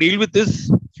trying to deal with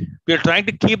this? We are trying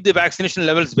to keep the vaccination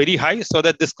levels very high so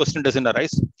that this question doesn't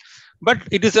arise. But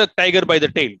it is a tiger by the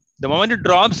tail. The moment it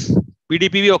drops,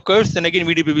 VDPV occurs, then again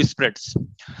VDPV spreads.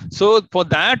 So for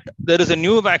that, there is a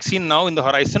new vaccine now in the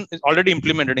horizon, it's already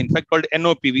implemented, in fact, called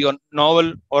NOPV, or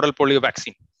novel oral polio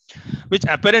vaccine, which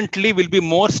apparently will be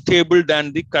more stable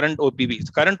than the current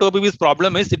OPVs. Current OPV's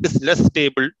problem is it is less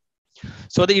stable,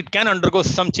 so that it can undergo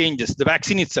some changes. The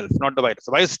vaccine itself, not the virus.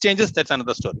 The virus changes, that's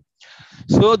another story.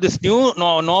 So this new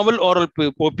novel oral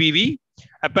OPV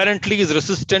apparently is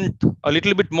resistant, a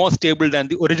little bit more stable than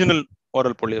the original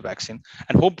oral polio vaccine.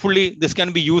 And hopefully this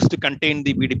can be used to contain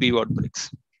the VDPV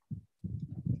outbreaks.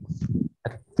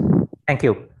 Thank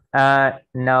you.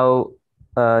 Now,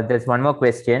 there's one more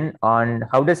question on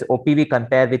how does OPV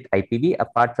compare with IPV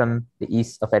apart from the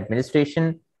ease of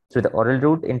administration through the oral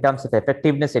route in terms of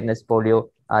effectiveness against polio?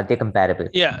 Are they comparable?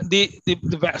 Yeah, the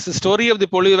story of the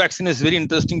polio vaccine is very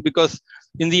interesting, because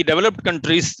in the developed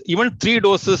countries, even 3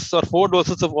 doses or 4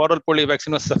 doses of oral polio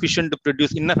vaccine was sufficient to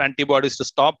produce enough antibodies to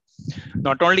stop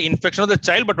not only infection of the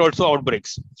child, but also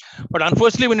outbreaks. But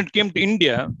unfortunately, when it came to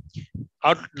India,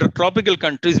 the tropical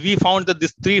countries, we found that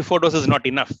this 3-4 doses is not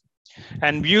enough.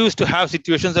 And we used to have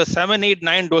situations where 7, 8,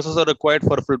 9 doses are required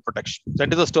for full protection.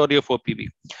 That is the story of OPV.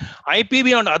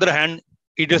 IPV, on the other hand,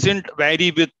 it doesn't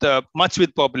vary with much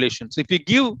with population. So if you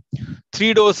give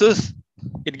 3 doses,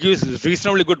 it gives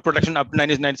reasonably good protection, up to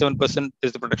 97%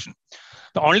 is the protection.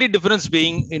 The only difference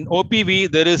being in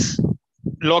OPV, there is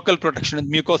local protection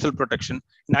and mucosal protection.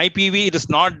 In IPV, it is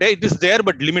not there. It is there,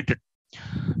 but limited.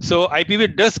 So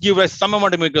IPV does give us some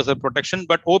amount of mucosal protection,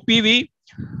 but OPV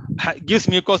gives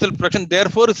mucosal protection.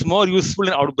 Therefore, it's more useful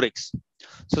in outbreaks.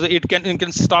 So that it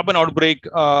can stop an outbreak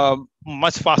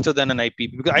much faster than an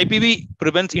IPV. Because IPV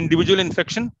prevents individual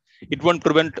infection. It won't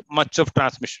prevent much of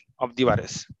transmission of the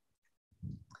virus.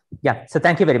 Yeah, so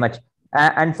thank you very much.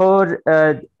 And for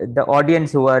the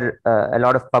audience who are a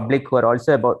lot of public who are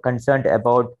also concerned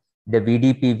about the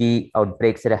VDPV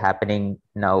outbreaks that are happening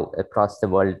now across the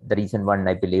world, the recent one,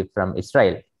 I believe, from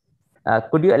Israel.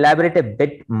 Could you elaborate a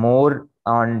bit more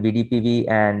on VDPV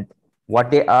and what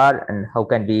they are and how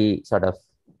can we sort of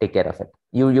take care of it?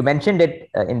 You mentioned it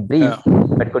in brief,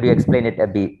 but could you explain it a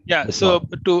bit? Yeah, so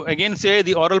more? To again say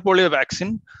the oral polio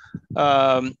vaccine,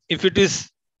 if it is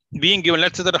being given,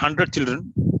 let's say there are 100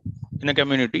 children in a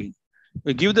community,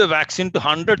 we give the vaccine to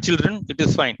 100 children, it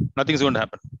is fine. Nothing is going to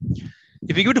happen.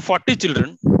 If you give it to 40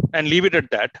 children and leave it at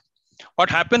that, what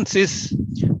happens is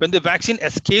when the vaccine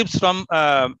escapes from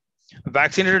a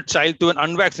vaccinated child to an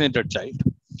unvaccinated child,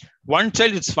 one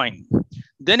child is fine.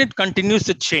 Then it continues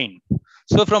the chain.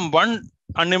 So from one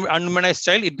unimmunized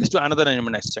child, it goes to another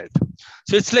unimmunized child.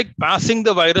 So it's like passing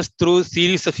the virus through a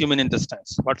series of human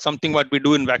intestines. What we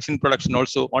do in vaccine production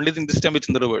also, only thing this time it's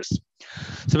in the reverse.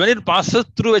 So when it passes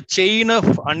through a chain of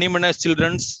unimmunized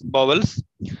children's bowels,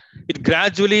 it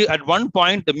gradually, at one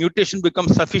point, the mutation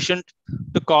becomes sufficient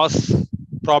to cause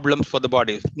problems for the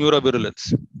body,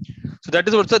 neurovirulence. So that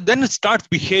is what, so then it starts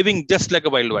behaving just like a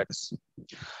wild virus.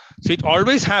 So it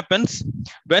always happens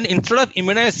when instead of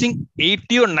immunizing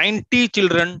 80 or 90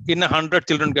 children in a 100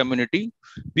 children community,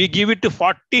 we give it to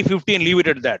 40, 50 and leave it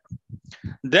at that.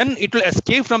 Then it will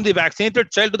escape from the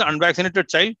vaccinated child to the unvaccinated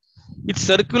child. It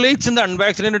circulates in the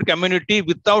unvaccinated community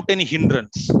without any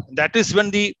hindrance. That is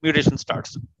when the mutation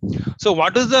starts. So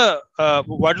what is the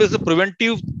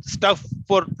preventive stuff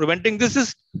for preventing this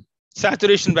is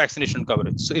saturation vaccination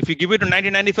coverage. So if you give it to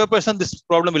 90-95%, this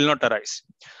problem will not arise.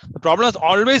 The problem has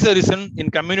always arisen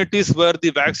in communities where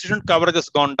the vaccination coverage has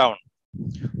gone down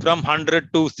from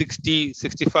 100 to 60,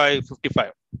 65,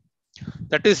 55.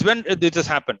 That is when this has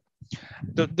happened.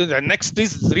 The next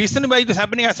reason why it is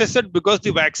happening, as I said, because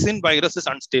the vaccine virus is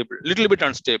unstable, little bit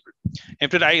unstable. In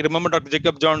fact, I remember Dr.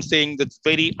 Jacob John saying that's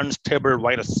very unstable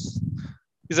virus.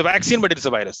 It's a vaccine, but it's a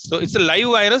virus. So it's a live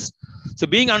virus. So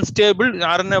being unstable,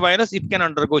 RNA virus, it can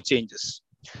undergo changes.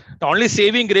 The only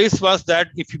saving grace was that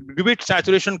if you give it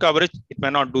saturation coverage, it may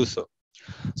not do so.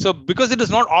 So because it is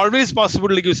not always possible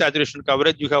to give saturation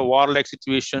coverage, you have war-like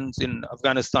situations in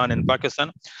Afghanistan and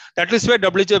Pakistan. That is why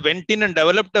WHO went in and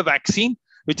developed a vaccine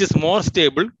which is more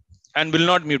stable and will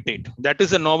not mutate. That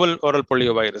is a novel oral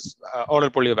polio virus, oral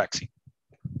polio vaccine.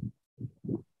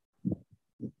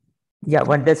 Yeah,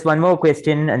 there's one more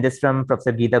question, and this from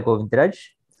Professor Geeta Govindraj.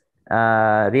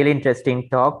 Really interesting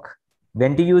talk.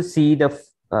 When do you see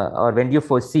when do you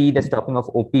foresee the stopping of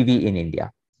OPV in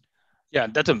India? Yeah,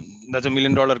 that's a $1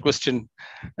 million question.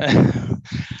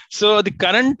 So the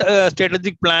current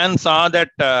strategic plans are that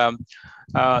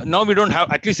now we don't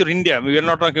have, at least in India, we are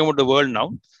not talking about the world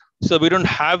now. So we don't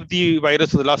have the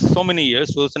virus for the last so many years,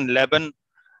 2011.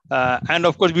 And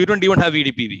of course, we don't even have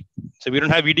VDPV. So we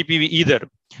don't have VDPV either.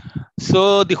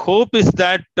 So the hope is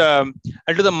that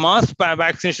until the mass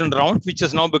vaccination round, which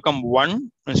has now become 1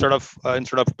 instead of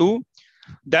 2,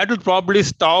 that will probably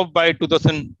stop by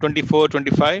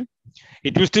 2024-25.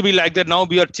 It used to be like that. Now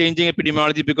we are changing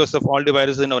epidemiology because of all the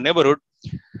viruses in our neighborhood.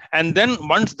 And then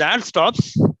once that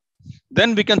stops,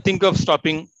 then we can think of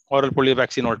stopping oral polio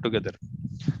vaccine altogether.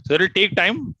 So it will take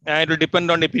time, and it will depend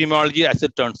on epidemiology as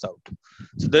it turns out.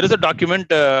 So there is a document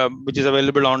which is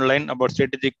available online about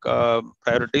strategic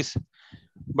priorities.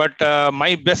 But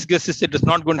my best guess is it is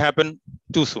not going to happen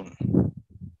too soon.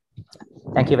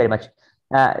 Thank you very much.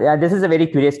 This is a very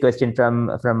curious question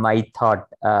from my thought.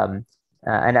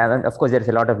 And of course, there's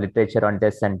a lot of literature on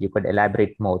this, and you could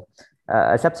elaborate more.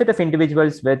 A subset of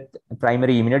individuals with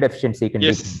primary immunodeficiency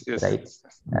condition, yes. Right?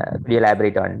 Could you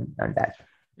elaborate on that?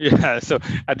 Yeah, so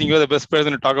I think you're the best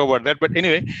person to talk about that. But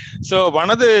anyway, so one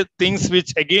of the things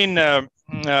which, again,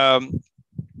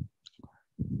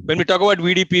 when we talk about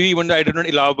VDPV, even though I did not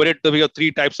elaborate, we have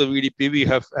 3 types of VDPV. We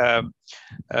have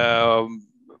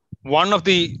one of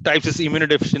the types is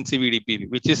immunodeficiency VDPV,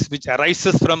 which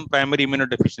arises from primary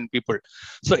immunodeficient people.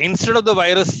 So instead of the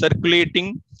virus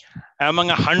circulating among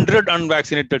 100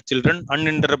 unvaccinated children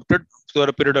uninterrupted for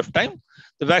a period of time,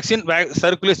 the vaccine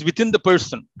circulates within the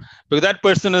person, because that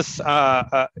person is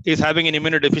having an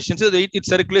immunodeficiency. So it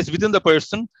circulates within the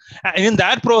person, and in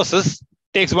that process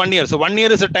takes 1 year. So 1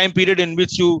 year is a time period in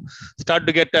which you start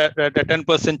to get a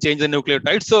 10% change in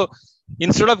nucleotides. So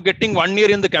instead of getting 1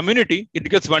 year in the community, it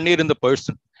gets 1 year in the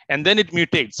person, and then it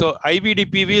mutates. So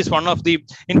IVDPV is one of the,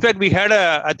 in fact, we had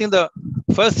I think the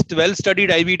first well-studied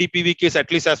IVDPV case,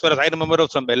 at least as far as I remember,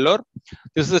 was from Vellore.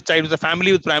 This is a child with a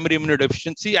family with primary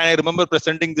immunodeficiency, and I remember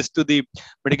presenting this to the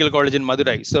medical college in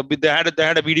Madurai. So they had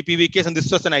a VDPV case, and this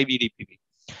was an IVDPV.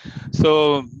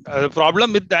 So the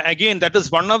problem with that, again, that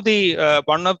is one of the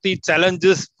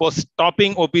challenges for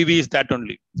stopping OPV is that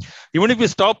only. Even if we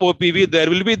stop OPV, there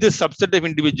will be this subset of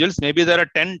individuals, maybe there are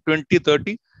 10, 20,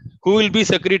 30, who will be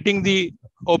secreting the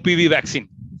OPV vaccine.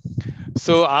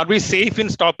 So are we safe in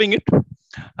stopping it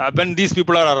when these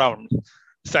people are around?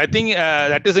 So I think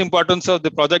that is the importance of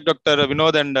the project Dr.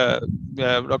 Vinod and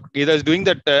Dr. Geeta is doing,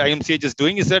 that IMCH is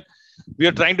doing, is that we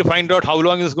are trying to find out how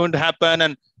long is going to happen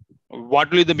and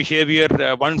what will be the behavior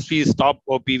once we stop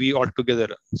OPV altogether.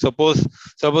 Suppose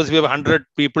we have 100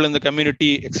 people in the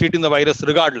community excreting the virus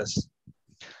regardless.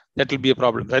 That will be a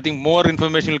problem. I think more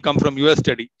information will come from your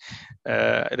study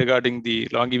regarding the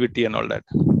longevity and all that.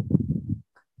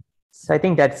 So I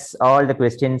think that's all the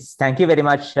questions. Thank you very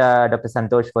much, Dr.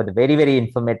 Santhosh, for the very, very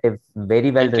informative,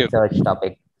 very well-researched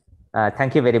topic.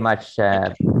 Thank you very much.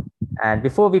 And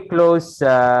before we close,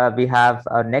 we have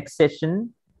our next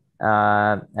session.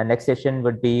 Our next session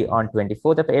would be on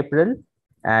 24th of April,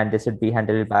 and this would be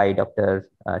handled by Dr.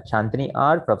 Chandni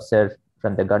R, professor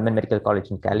from the Government Medical College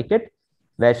in Calicut,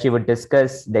 where she would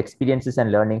discuss the experiences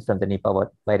and learnings from the Nipah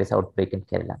virus outbreak in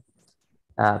Kerala.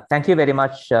 Thank you very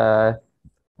much.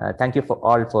 Thank you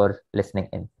all for listening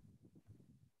in.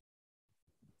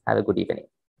 Have a good evening.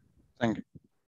 Thank you.